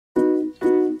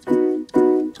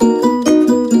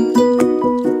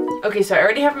Okay, so I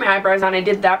already have my eyebrows on. I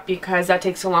did that because that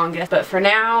takes the longest. But for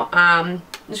now, I'm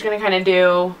just going to kind of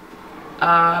do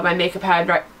my makeup how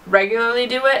I regularly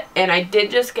do it. And I did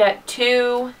just get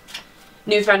 2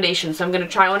 new foundations, so I'm going to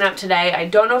try one out today. I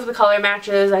don't know if the color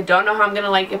matches. I don't know how I'm going to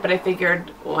like it, but I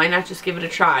figured why not just give it a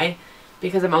try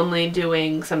because I'm only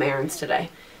doing some errands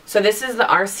today. So this is the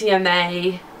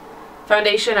RCMA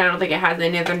foundation. I don't think it has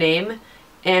any other name.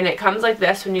 And it comes like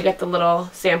this when you get the little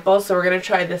sample. So we're going to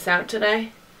try this out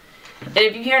today. And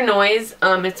if you hear noise,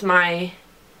 it's my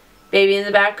baby in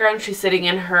the background. She's sitting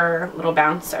in her little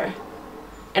bouncer.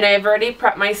 And I've already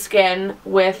prepped my skin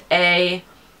with a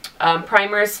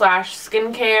primer /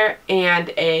 skincare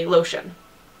and a lotion.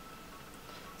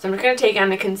 So I'm just going to take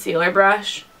on a concealer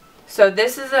brush. So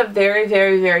this is a very,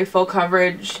 very, very full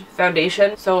coverage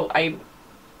foundation. So I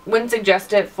wouldn't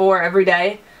suggest it for every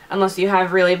day unless you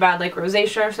have really bad like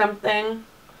rosacea or something.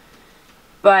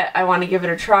 But I want to give it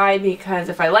a try because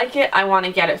if I like it, I want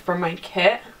to get it for my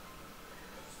kit.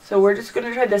 So we're just going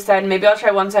to try this side. Maybe I'll try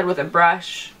one side with a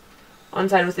brush, one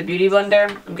side with a beauty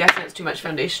blender. I'm guessing it's too much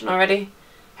foundation already.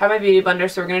 Have my beauty blender,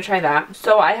 so we're going to try that.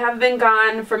 So I have been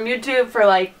gone from YouTube for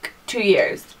like 2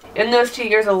 years. In those 2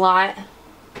 years, a lot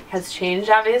has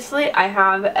changed, obviously. I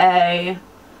have a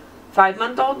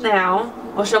 5-month-old now.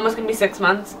 Well, she's almost going to be 6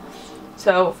 months.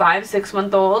 So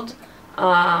 5-6-month-old.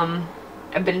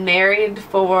 I've been married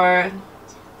for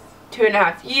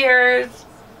 2.5 years.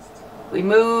 We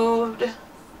moved.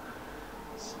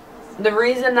 The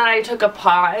reason that I took a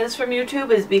pause from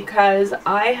YouTube is because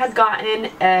I had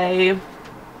gotten a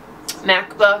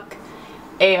MacBook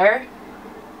Air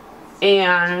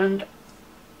and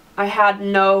I had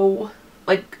no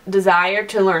like desire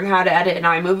to learn how to edit in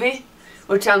iMovie,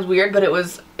 which sounds weird, but it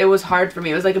was hard for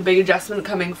me. It was like a big adjustment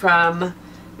coming from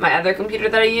my other computer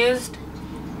that I used.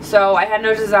 So I had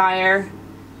no desire.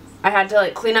 I had to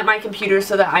like clean up my computer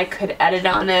so that I could edit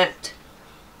on it.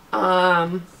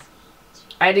 I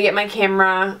had to get my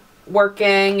camera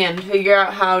working and figure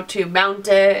out how to mount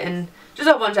it and just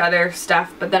a bunch of other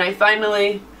stuff. But then I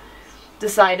finally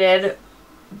decided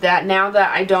that now that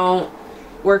I don't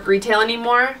work retail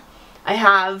anymore, I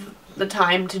have the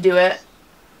time to do it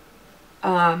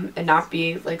and not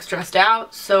be like stressed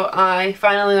out. So I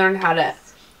finally learned how to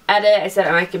edit. I set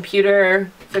up my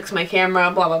computer, fix my camera,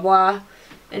 blah blah blah,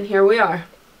 and here we are.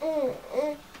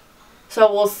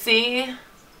 So we'll see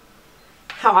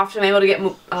how often I'm able to get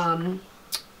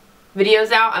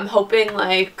videos out. I'm hoping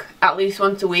like at least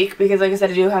once a week because like I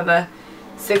said, I do have a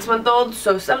 6-month-old,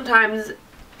 so sometimes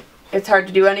it's hard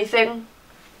to do anything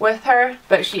with her,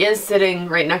 but she is sitting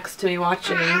right next to me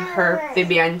watching her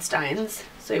baby Einsteins,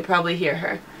 so you probably hear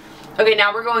her. Okay,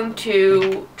 now we're going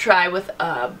to try with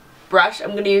a brush.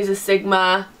 I'm going to use a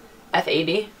Sigma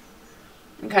F80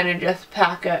 and kind of just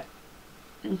pack it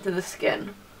into the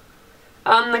skin.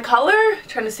 The color,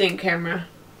 trying to see in camera.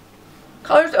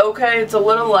 Color's okay. It's a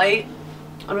little light.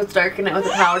 I'll just darken it with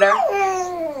a powder.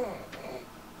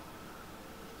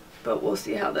 But we'll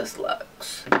see how this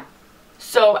looks.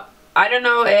 So, I don't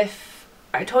know if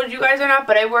I told you guys or not,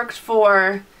 but I worked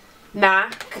for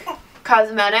MAC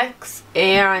Cosmetics,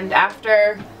 and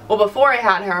after, well, before I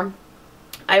had her,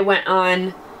 I went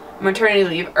on maternity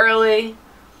leave early,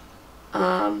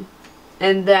 and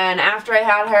then after I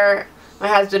had her, my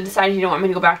husband decided he didn't want me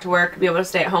to go back to work to be able to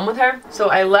stay at home with her. So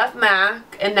I left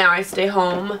MAC, and now I stay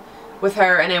home with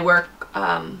her, and I work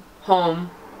home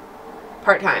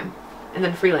part-time, and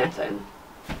then freelancing.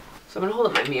 So I'm going to hold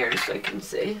up my mirror so I can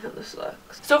see how this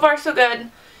looks. So far, so good.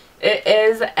 It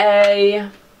is a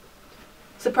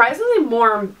surprisingly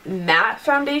more matte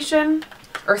foundation,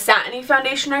 or satiny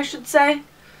foundation, I should say.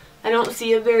 I don't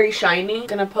see it very shiny. I'm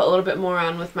going to put a little bit more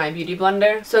on with my beauty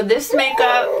blender. So this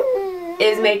makeup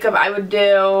is makeup I would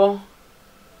do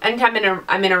anytime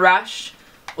I'm in a rush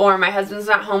or my husband's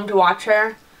not home to watch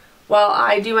her while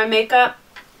I do my makeup.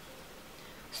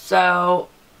 So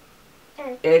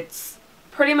it's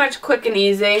pretty much quick and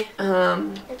easy.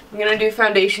 I'm going to do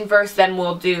foundation first, then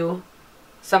we'll do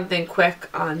something quick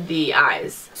on the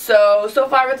eyes. So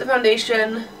far with the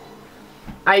foundation,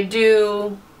 I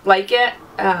do like it.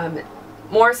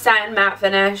 More satin matte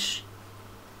finish,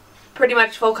 pretty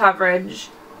much full coverage,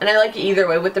 and I like it either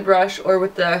way, with the brush or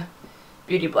with the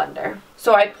beauty blender.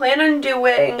 So I plan on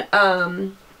doing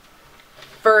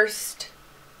first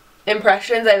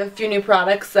impressions. I have a few new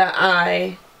products that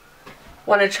I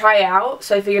want to try out,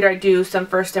 so I figured I'd do some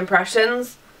first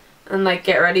impressions and like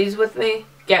get ready with me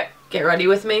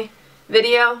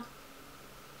video,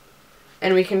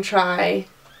 and we can try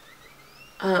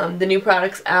the new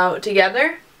products out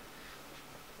together.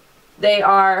 They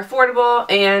are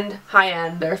affordable and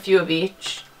high-end. There are a few of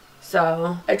each,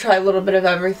 So I try a little bit of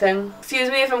everything. Excuse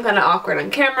me if I'm kind of awkward on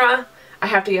camera. I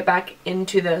have to get back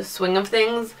into the swing of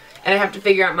things, and I have to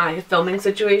figure out my filming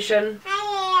situation.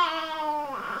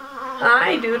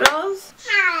 Hi, Doodles.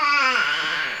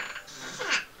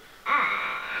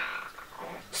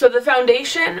 So the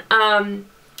foundation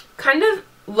kind of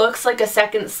looks like a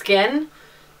second skin,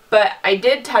 but I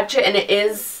did touch it and it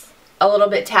is a little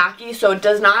bit tacky, so it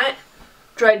does not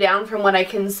dry down from what I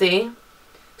can see.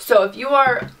 So if you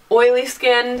are oily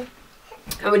skinned,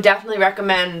 I would definitely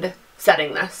recommend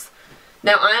setting this.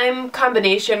 Now I'm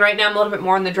combination. Right now I'm a little bit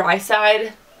more on the dry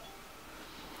side,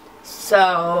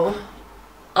 so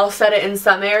I'll set it in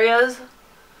some areas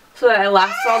so that it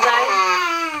lasts all day.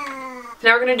 So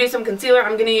now we're going to do some concealer.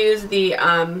 I'm going to use the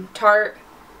Tarte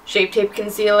Shape Tape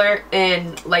Concealer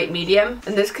in light medium.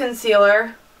 And this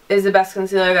concealer is the best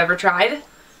concealer I've ever tried.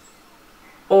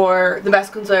 Or the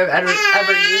best concealer I've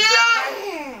ever used, rather.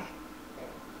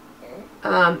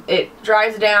 It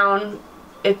dries down.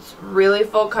 It's really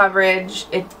full coverage.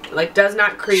 It like does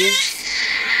not crease.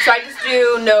 So I just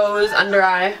do nose, under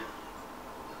eye.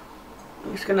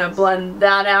 I'm just gonna blend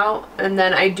that out, and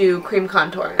then I do cream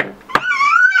contouring.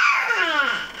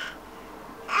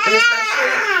 And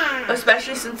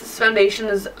especially since this foundation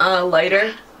is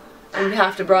lighter and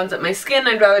have to bronze up my skin,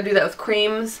 I'd rather do that with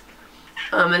creams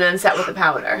and then set with the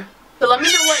powder. So let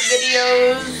me know what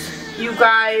videos you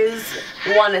guys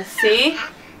want to see.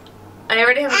 I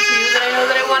already have a few that I know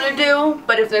that I want to do,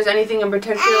 but if there's anything in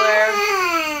particular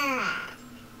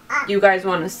you guys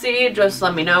want to see, just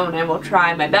let me know and I will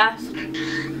try my best.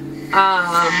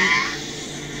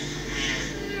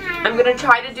 I'm going to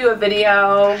try to do a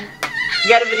video,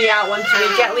 get a video out once a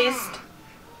week at least,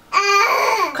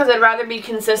 because I'd rather be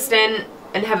consistent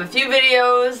and have a few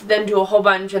videos than do a whole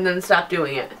bunch and then stop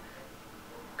doing it.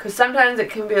 Because sometimes it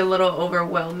can be a little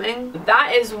overwhelming.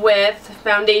 That is with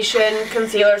foundation,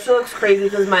 concealer. So it looks crazy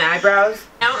because of my eyebrows.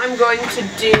 Now I'm going to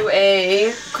do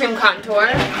a cream contour.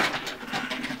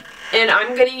 And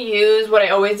I'm going to use what I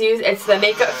always use. It's the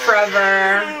Makeup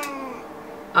Forever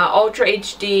Ultra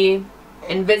HD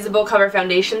Invisible Cover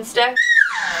Foundation Stick.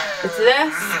 It's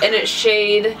this, and it's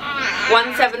shade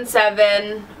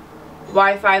 177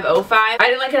 Y505. I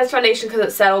didn't like it as foundation because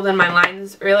it settled in my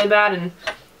lines really bad, and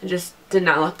it just did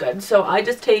not look good. So I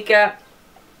just take it,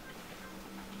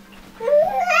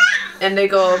 and they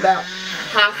go about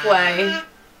halfway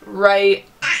right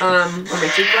where my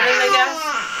cheekbone is, I guess.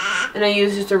 And I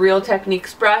use just a Real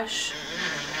Techniques brush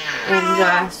and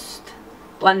just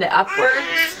blend it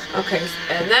upwards. Okay,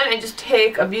 and then I just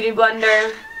take a beauty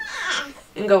blender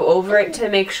and go over it to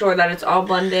make sure that it's all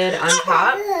blended on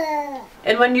top.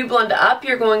 And when you blend up,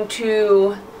 you're going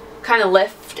to kind of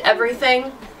lift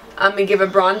everything and give a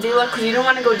bronzy look, because you don't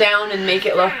want to go down and make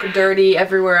it look dirty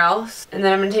everywhere else. And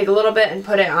then I'm going to take a little bit and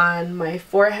put it on my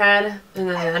forehead, and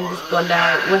then just blend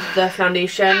out with the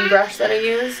foundation brush that I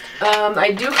used.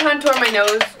 I do contour my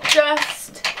nose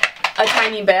just a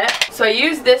tiny bit. So I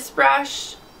use this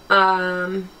brush.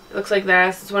 It looks like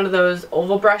this. It's one of those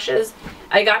oval brushes.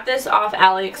 I got this off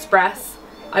AliExpress.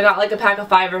 I got like a pack of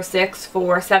 5 or 6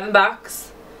 for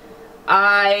 $7.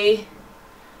 I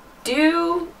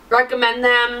do recommend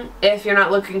them if you're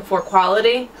not looking for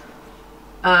quality,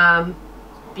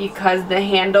 because the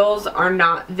handles are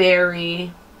not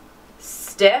very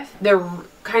stiff. They're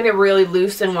kind of really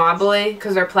loose and wobbly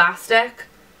because they're plastic,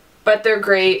 but they're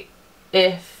great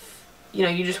if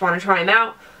you just want to try them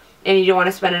out and you don't want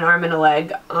to spend an arm and a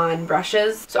leg on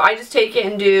brushes. So I just take it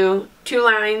and do 2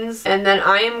 lines, and then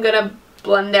I am gonna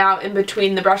blend out in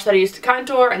between the brush that I used to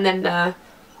contour and then the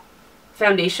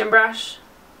foundation brush.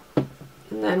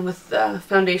 And then with the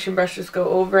foundation brush, just go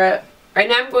over it. Right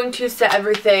now I'm going to set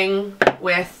everything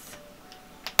with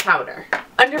powder.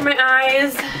 Under my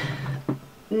eyes,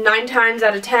 9 times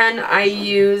out of 10, I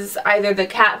use either the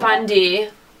Kat Von D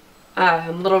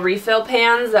little refill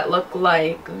pans that look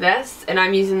like this. And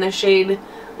I'm using the shade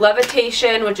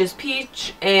Levitation, which is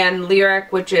peach, and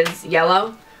Lyric, which is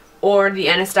yellow. Or the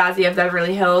Anastasia of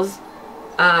Beverly Hills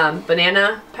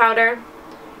banana powder.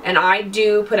 And I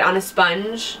do put it on a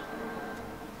sponge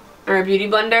or a beauty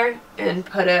blender and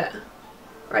put it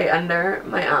right under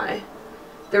my eye.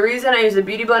 The reason I use a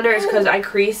beauty blender is because I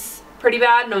crease pretty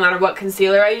bad no matter what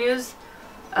concealer I use.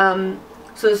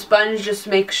 So the sponge just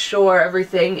makes sure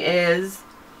everything is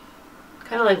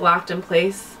kind of like locked in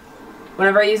place.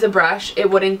 Whenever I use a brush,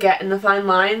 it wouldn't get in the fine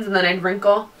lines and then I'd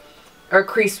wrinkle or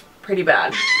crease pretty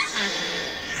bad.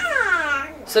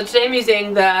 So today I'm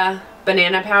using the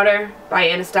banana powder by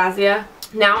Anastasia.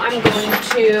 Now I'm going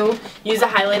to use a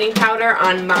highlighting powder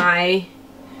on my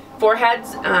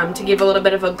foreheads to give a little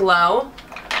bit of a glow.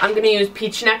 I'm going to use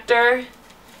Peach Nectar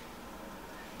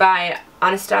by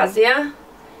Anastasia,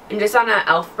 and just on an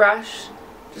e.l.f. brush,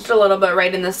 just a little bit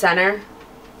right in the center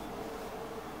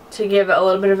to give it a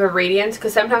little bit of a radiance,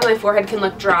 because sometimes my forehead can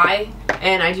look dry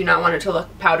and I do not want it to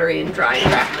look powdery and dry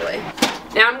and crackly.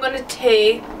 Now I'm going to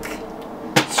take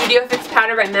Studio Fix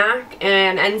Powder by MAC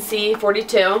and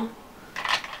NC42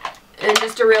 and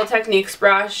just a Real Techniques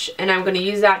brush, and I'm going to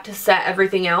use that to set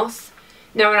everything else.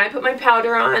 Now when I put my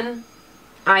powder on,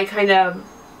 I kind of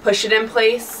push it in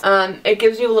place. It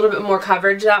gives you a little bit more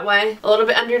coverage that way. A little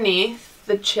bit underneath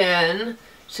the chin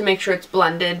to make sure it's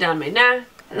blended down my neck.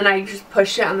 And then I just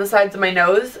push it on the sides of my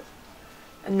nose,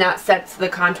 and that sets the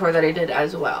contour that I did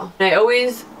as well. And I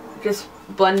always just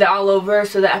blend it all over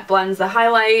so that it blends the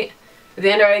highlight,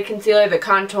 the under eye concealer, the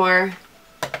contour,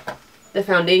 the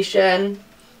foundation.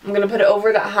 I'm going to put it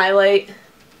over that highlight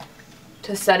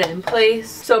to set it in place.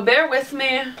 So bear with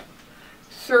me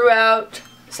throughout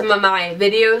some of my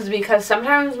videos, because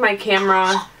sometimes my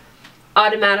camera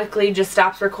automatically just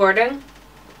stops recording.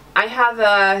 I have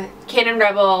a Canon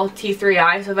Rebel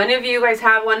T3i, so if any of you guys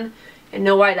have one and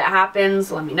know why that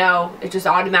happens, let me know. It just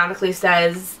automatically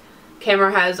says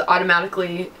camera has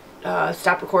automatically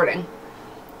stopped recording.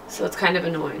 So it's kind of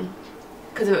annoying,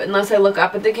 because unless I look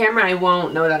up at the camera, I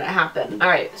won't know that it happened.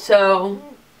 Alright, so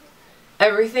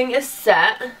everything is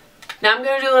set. Now I'm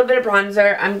going to do a little bit of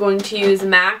bronzer. I'm going to use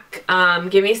MAC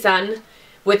Gimme Sun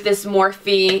with this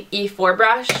Morphe E4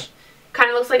 brush. Kind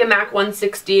of looks like a MAC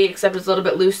 160, except it's a little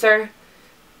bit looser.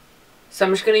 So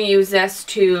I'm just going to use this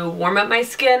to warm up my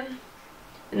skin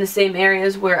in the same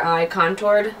areas where I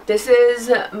contoured. This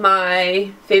is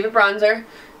my favorite bronzer.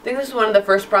 I think this is one of the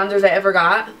first bronzers I ever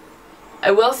got.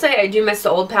 I will say I do miss the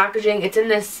old packaging. It's in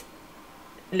this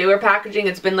newer packaging.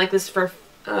 It's been like this for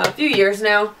a few years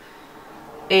now.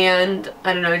 And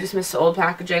I don't know, I just miss the old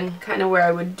packaging. Kind of where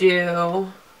I would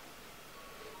do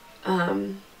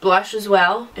blush as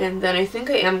well, and then I think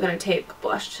I am going to take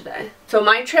blush today. So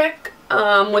my trick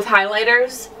with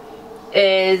highlighters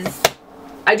is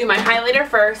I do my highlighter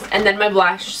first and then my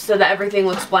blush so that everything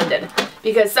looks blended,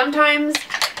 because sometimes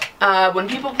when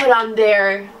people put on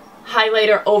their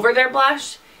highlighter over their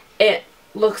blush, it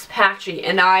looks patchy,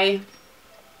 and I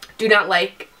do not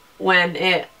like when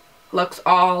it looks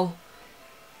all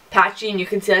patchy and you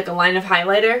can see like a line of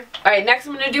highlighter. Alright, next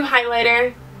I'm going to do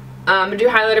highlighter. I'm going to do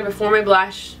highlighter before my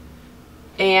blush,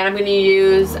 and I'm going to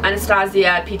use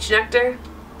Anastasia Peach Nectar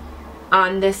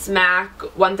on this MAC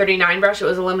 139 brush. It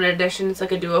was a limited edition. It's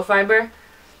like a duo fiber,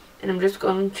 and I'm just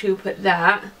going to put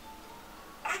that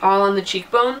all on the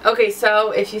cheekbone. Okay,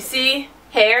 so if you see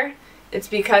hair, it's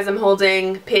because I'm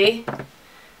holding P,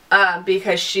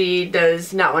 because she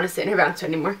does not want to sit in her bouncer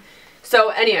anymore. So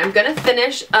anyway, I'm going to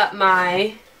finish up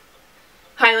my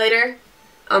highlighter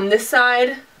on this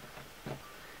side.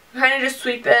 Kind of just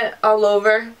sweep it all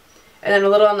over, and then a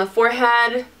little on the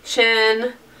forehead,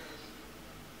 chin.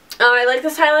 I like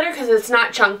this highlighter because it's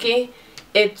not chunky.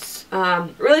 It's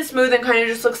really smooth and kind of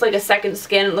just looks like a second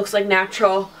skin. It looks like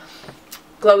natural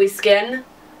glowy skin.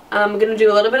 I'm going to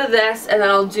do a little bit of this, and then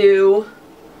I'll do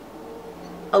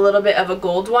a little bit of a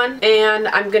gold one. And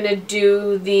I'm going to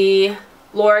do the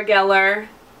Laura Geller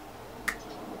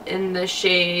in the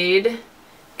shade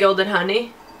Gilded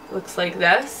Honey. Looks like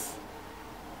this.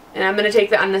 And I'm going to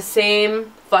take that on the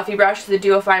same fluffy brush, the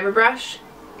Duo Fiber brush,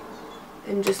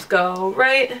 and just go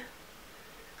right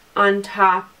on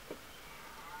top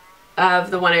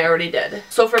of the one I already did.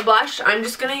 So for blush, I'm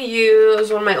just going to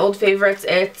use one of my old favorites.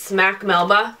 It's MAC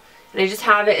Melba, and I just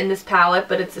have it in this palette,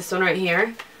 but it's this one right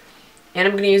here. And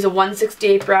I'm going to use a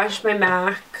 168 brush by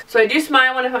MAC. So I do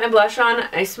smile when I put my blush on.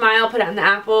 I smile, put it on the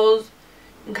apples,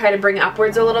 and kind of bring it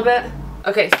upwards a little bit.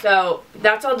 Okay, so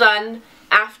that's all done.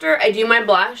 After I do my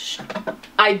blush,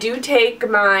 I do take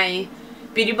my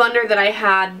beauty blender that I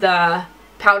had the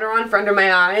powder on for under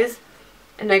my eyes,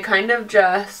 and I kind of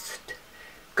just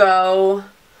go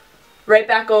right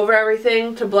back over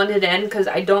everything to blend it in, because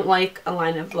I don't like a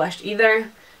line of blush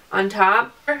either on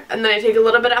top. And then I take a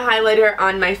little bit of highlighter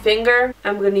on my finger.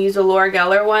 I'm going to use a Laura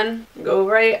Geller one. Go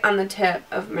right on the tip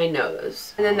of my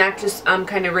nose. And then that just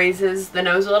kind of raises the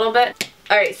nose a little bit.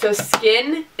 Alright, so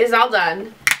skin is all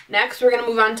done. Next, we're going to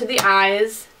move on to the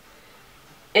eyes,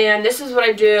 and this is what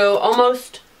I do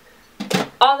almost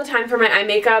all the time for my eye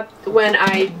makeup when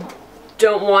I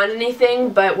don't want anything,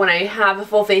 but when I have a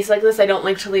full face like this, I don't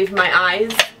like to leave my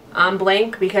eyes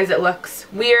blank because it looks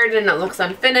weird and it looks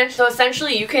unfinished. So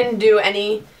essentially, you can do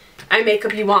any eye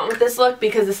makeup you want with this look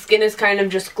because the skin is kind of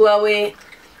just glowy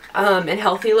and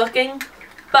healthy looking,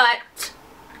 but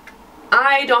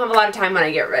I don't have a lot of time when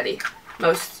I get ready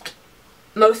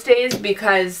most days,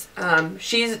 because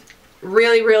she's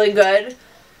really good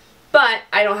but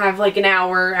I don't have like an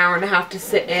hour and a half to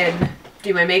sit and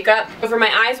do my makeup. But for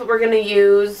my eyes, what we're going to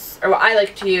use, or what I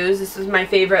like to use, this is my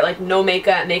favorite like no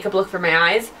makeup look for my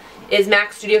eyes, is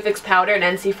MAC Studio Fix Powder in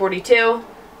NC42.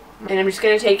 And I'm just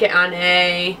going to take it on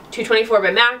a 224 by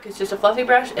MAC. It's just a fluffy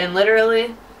brush and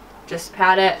literally just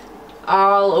pat it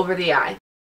all over the eye.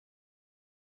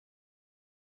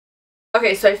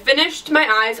 Okay, so I finished my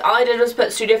eyes. All I did was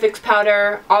put Studio Fix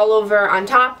powder all over on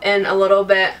top and a little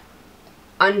bit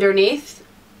underneath.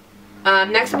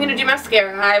 Next I'm going to do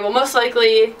mascara. I will most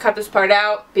likely cut this part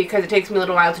out because it takes me a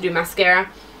little while to do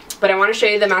mascara. But I want to show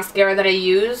you the mascara that I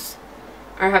use,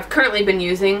 or have currently been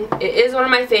using. It is one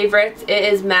of my favorites.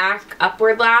 It is MAC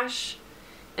Upward Lash,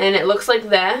 and it looks like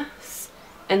this.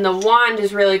 And the wand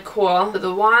is really cool. So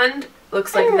the wand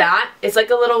looks like that. It's like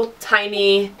a little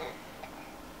tiny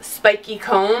spiky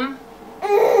comb.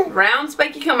 Round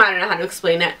spiky comb, I don't know how to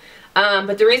explain it.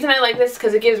 But the reason I like this is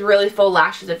because it gives really full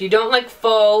lashes. If you don't like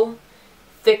full,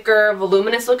 thicker,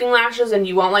 voluminous looking lashes, then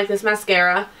you won't like this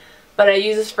mascara. But I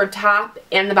use this for top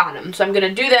and the bottom. So I'm going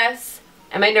to do this.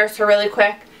 I might nurse her really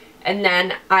quick, and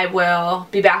then I will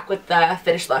be back with the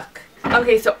finished look.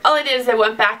 Okay, so all I did is I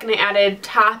went back and I added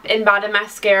top and bottom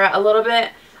mascara, a little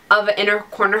bit of an inner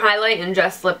corner highlight, and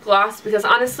just lip gloss, because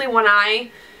honestly when I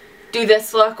do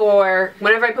this look or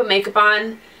whenever I put makeup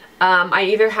on, I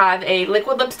either have a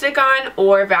liquid lipstick on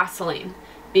or Vaseline,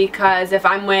 because if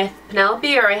I'm with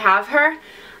Penelope or I have her,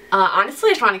 honestly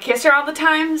I just want to kiss her all the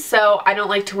time, so I don't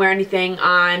like to wear anything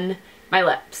on my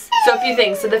lips. So a few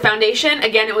things. So the foundation,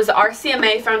 again, it was the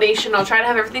RCMA foundation. I'll try to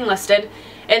have everything listed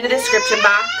in the description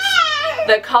box.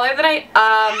 The color that I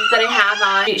have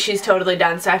on, she's totally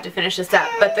done, so I have to finish this up.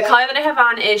 But the color that I have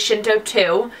on is Shinto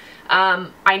 2.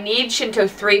 I need Shinto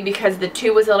 3 because the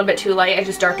 2 was a little bit too light. I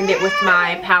just darkened it with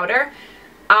my powder.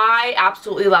 I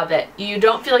absolutely love it. You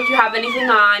don't feel like you have anything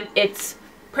on. It's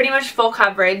pretty much full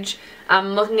coverage.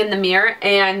 I'm looking in the mirror,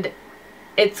 and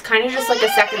it's kind of just like a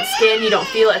second skin. You don't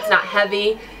feel it. It's not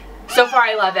heavy. So far,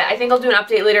 I love it. I think I'll do an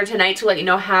update later tonight to let you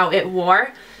know how it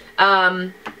wore.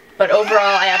 But overall,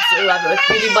 I absolutely love it with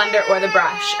Beauty Blender or the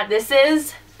brush. This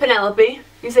is Penelope.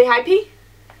 You say hi, P?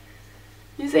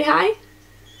 You say hi?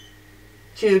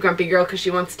 She's a grumpy girl because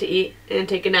she wants to eat and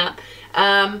take a nap.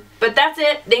 But that's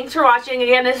it. Thanks for watching.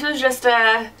 Again, this was just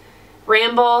a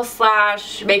ramble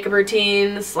 / makeup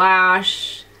routine /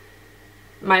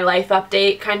 my life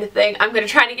update kind of thing. I'm going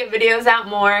to try to get videos out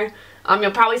more.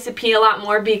 You'll probably see P a lot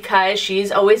more because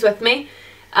she's always with me.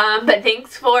 But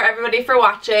thanks for everybody for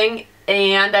watching,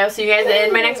 and I'll see you guys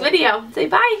in my next video. Say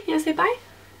bye. You want to say bye?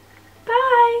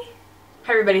 Bye.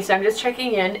 Hi everybody, so I'm just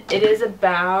checking in. It is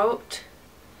about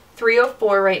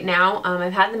 3:04 right now.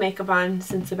 I've had the makeup on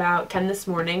since about 10 this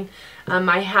morning.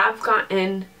 I have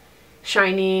gotten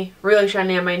shiny, really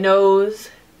shiny on my nose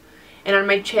and on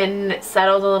my chin. It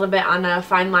settled a little bit on a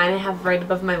fine line I have right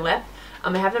above my lip.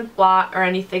 I haven't blot or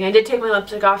anything. I did take my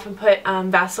lipstick off and put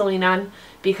Vaseline on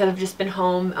because I've just been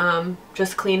home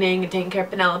just cleaning and taking care of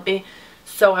Penelope.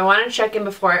 So I wanted to check in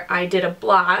before I did a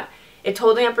blot. It's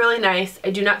holding up really nice. I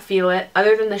do not feel it.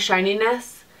 Other than the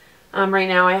shininess, right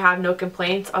now I have no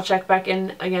complaints. I'll check back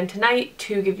in again tonight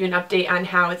to give you an update on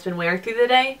how it's been wearing through the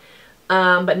day.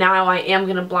 But now I am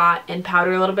going to blot and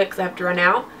powder a little bit because I have to run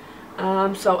out.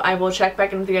 So I will check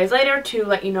back in with you guys later to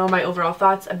let you know my overall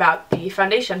thoughts about the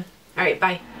foundation. Alright,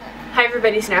 bye. Hi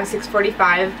everybody, it's now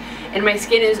 6:45 and my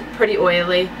skin is pretty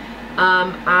oily.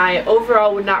 I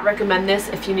overall would not recommend this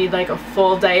if you need like a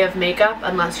full day of makeup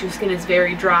unless your skin is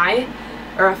very dry,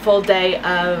 or a full day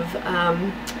of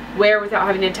wear without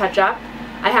having to touch up.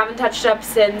 I haven't touched up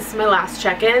since my last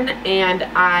check-in, and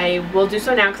I will do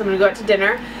so now because I'm going to go out to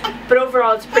dinner. But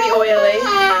overall it's pretty oily,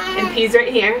 and P's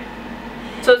right here.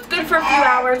 So it's good for a few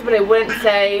hours, but I wouldn't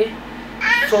say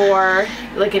for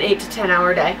like an 8 to 10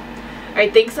 hour day.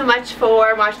 Alright, thanks so much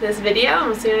for watching this video, and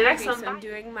we'll see you in the next one. So I'm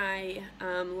doing my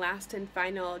last and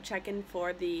final check-in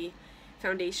for the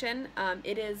foundation.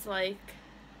 It is like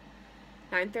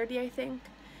 9:30 I think,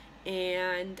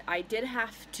 and I did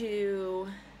have to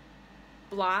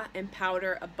blot and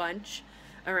powder a bunch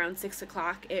around 6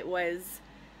 o'clock. It was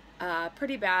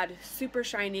pretty bad, super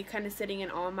shiny, kind of sitting in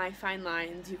all my fine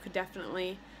lines. You could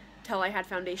definitely tell I had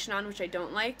foundation on, which I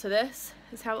don't like. So this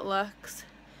is how it looks.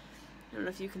 I don't know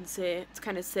if you can see it. It's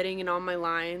kind of sitting in all my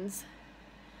lines.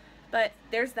 But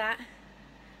there's that.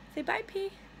 Say bye,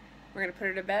 P. We're going to put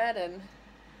her to bed and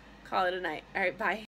call it a night. Alright, bye.